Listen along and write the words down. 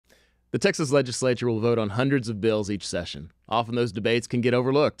The Texas legislature will vote on hundreds of bills each session. Often those debates can get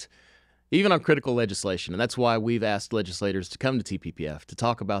overlooked, even on critical legislation. And that's why we've asked legislators to come to TPPF to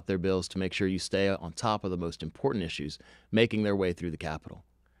talk about their bills to make sure you stay on top of the most important issues making their way through the Capitol.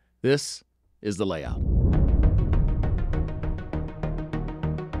 This is The Layout.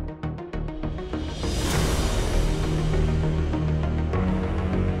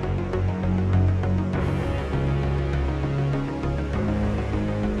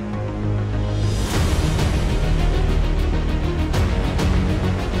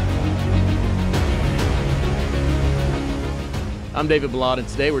 I'm David Balat, and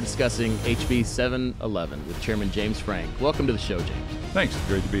today we're discussing HB 711 with Chairman James Frank. Welcome to the show, James. Thanks.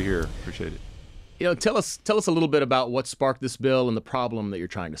 Great to be here. Appreciate it. Tell us a little bit about what sparked this bill and the problem that you're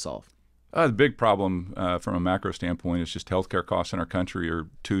trying to solve. The big problem from a macro standpoint is just healthcare costs in our country are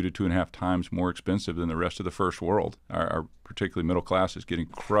 2 to 2.5 times more expensive than the rest of the first world. Our particularly middle class is getting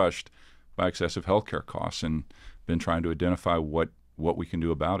crushed by excessive healthcare costs, and been trying to identify what we can do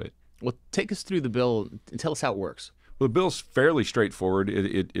about it. Well, take us through the bill and tell us how it works. Well, the bill's fairly straightforward.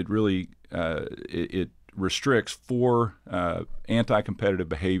 It really restricts 4 anti-competitive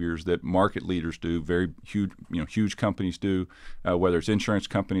behaviors that market leaders do, very huge companies do, whether it's insurance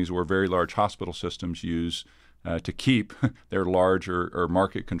companies or very large hospital systems use to keep their large or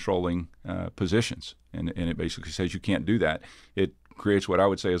market-controlling positions. And it basically says you can't do that. It creates what I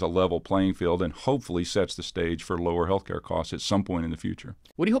would say is a level playing field and hopefully sets the stage for lower healthcare costs at some point in the future.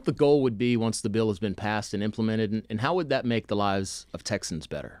 What do you hope the goal would be once the bill has been passed and implemented, and how would that make the lives of Texans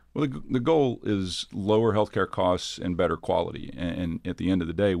better? Well, the goal is lower healthcare costs and better quality. And at the end of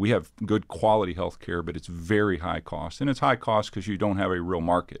the day, we have good quality healthcare, but it's very high cost. And it's high cost because you don't have a real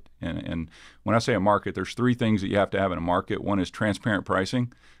market. And when I say a market, there's 3 things that you have to have in a market. One is transparent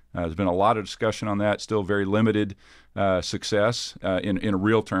pricing. There's been a lot of discussion on that, still very limited success in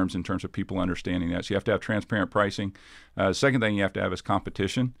real terms, in terms of people understanding that. So you have to have transparent pricing. The second thing you have to have is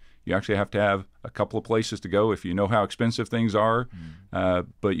competition. You actually have to have a couple of places to go. If you know how expensive things are,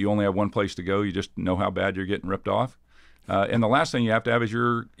 but you only have one place to go, you just know how bad you're getting ripped off. And the last thing you have to have is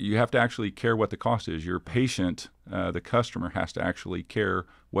you have to actually care what the cost is. Your patient, the customer, has to actually care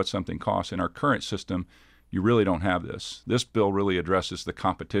what something costs. In our current system, you really don't have this. This bill really addresses the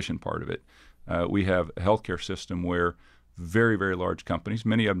competition part of it. We have a healthcare system where very, very large companies,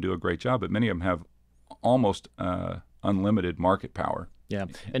 many of them do a great job, but many of them have almost unlimited market power. Yeah,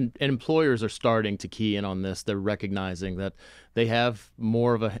 and employers are starting to key in on this. They're recognizing that they have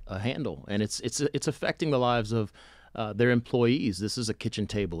more of a handle, and it's affecting the lives of their employees. This is a kitchen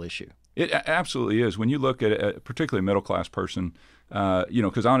table issue. It absolutely is. When you look at a particularly middle-class person,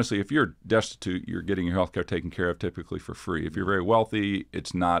 because honestly, if you're destitute, you're getting your health care taken care of typically for free. If you're very wealthy,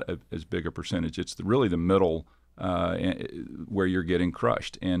 it's not as big a percentage. It's really the middle where you're getting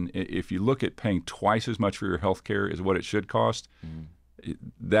crushed. And if you look at paying twice as much for your health care as what it should cost,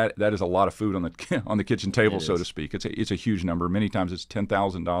 that is a lot of food on the kitchen table, so to speak. It's a huge number. Many times it's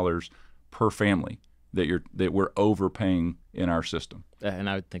 $10,000 per family that we're overpaying in our system. And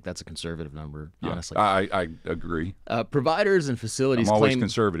I would think that's a conservative number, honestly. I agree. Providers and facilities I'm always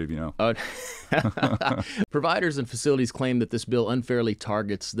conservative, you know. Providers and facilities claim that this bill unfairly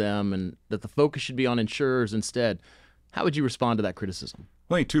targets them and that the focus should be on insurers instead. How would you respond to that criticism?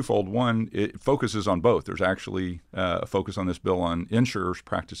 I think twofold. One, it focuses on both. There's actually a focus on this bill on insurers'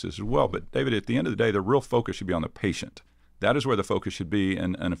 practices as well. But, David, at the end of the day, the real focus should be on the patient. That is where the focus should be,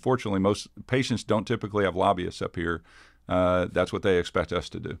 and unfortunately, most patients don't typically have lobbyists up here. That's what they expect us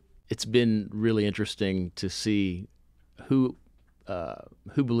to do. It's been really interesting to see who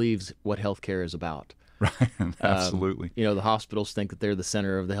believes what healthcare is about. Right, absolutely. The hospitals think that they're the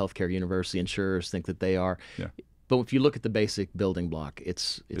center of the healthcare universe. The insurers think that they are. Yeah. But if you look at the basic building block,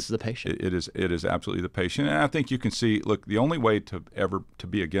 it's the patient. It is absolutely the patient. And I think you can see, look, the only way to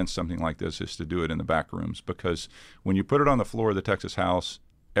be against something like this is to do it in the back rooms, because when you put it on the floor of the Texas House,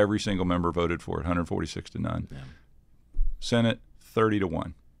 every single member voted for it, 146-0. Yeah. Senate,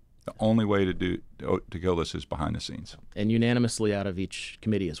 30-1. The only way to kill this is behind the scenes. And unanimously out of each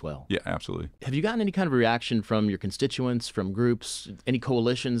committee as well. Yeah, absolutely. Have you gotten any kind of reaction from your constituents, from groups, any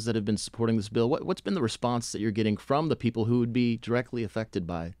coalitions that have been supporting this bill? What's been the response that you're getting from the people who would be directly affected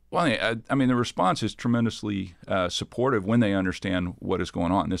by it? Well, I mean, the response is tremendously supportive when they understand what is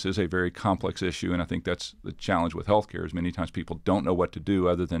going on. This is a very complex issue, and I think that's the challenge with healthcare is many times people don't know what to do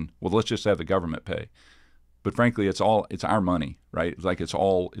other than, well, let's just have the government pay. But frankly, it's our money, right? It's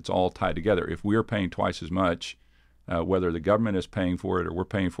all tied together. If we're paying twice as much, whether the government is paying for it or we're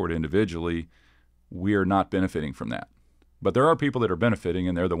paying for it individually, we are not benefiting from that. But there are people that are benefiting,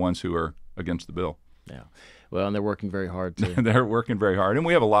 and they're the ones who are against the bill. Yeah. Well, and they're working very hard too. They're working very hard, and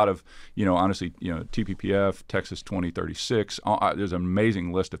we have a lot of, honestly, TPPF, Texas 2036. There's an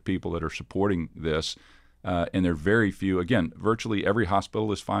amazing list of people that are supporting this, and there are very few. Again, virtually every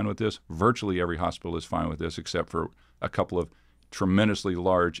hospital is fine with this. Virtually every hospital is fine with this, except for a couple of tremendously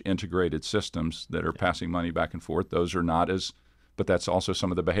large integrated systems that are passing money back and forth. Those are not as, but that's also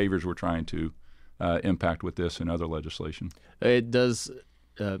some of the behaviors we're trying to impact with this and other legislation. It does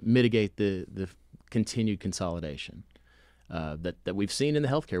mitigate the continued consolidation that we've seen in the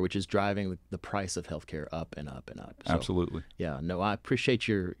healthcare, which is driving the price of healthcare up and up and up. So, absolutely. Yeah. No, I appreciate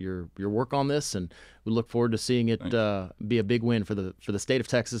your work on this, and we look forward to seeing it be a big win for the state of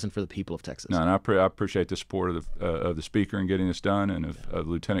Texas and for the people of Texas. No, and I appreciate the support of the speaker in getting this done, and of the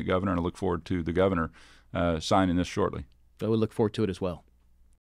lieutenant governor, and I look forward to the governor signing this shortly. So we look forward to it as well.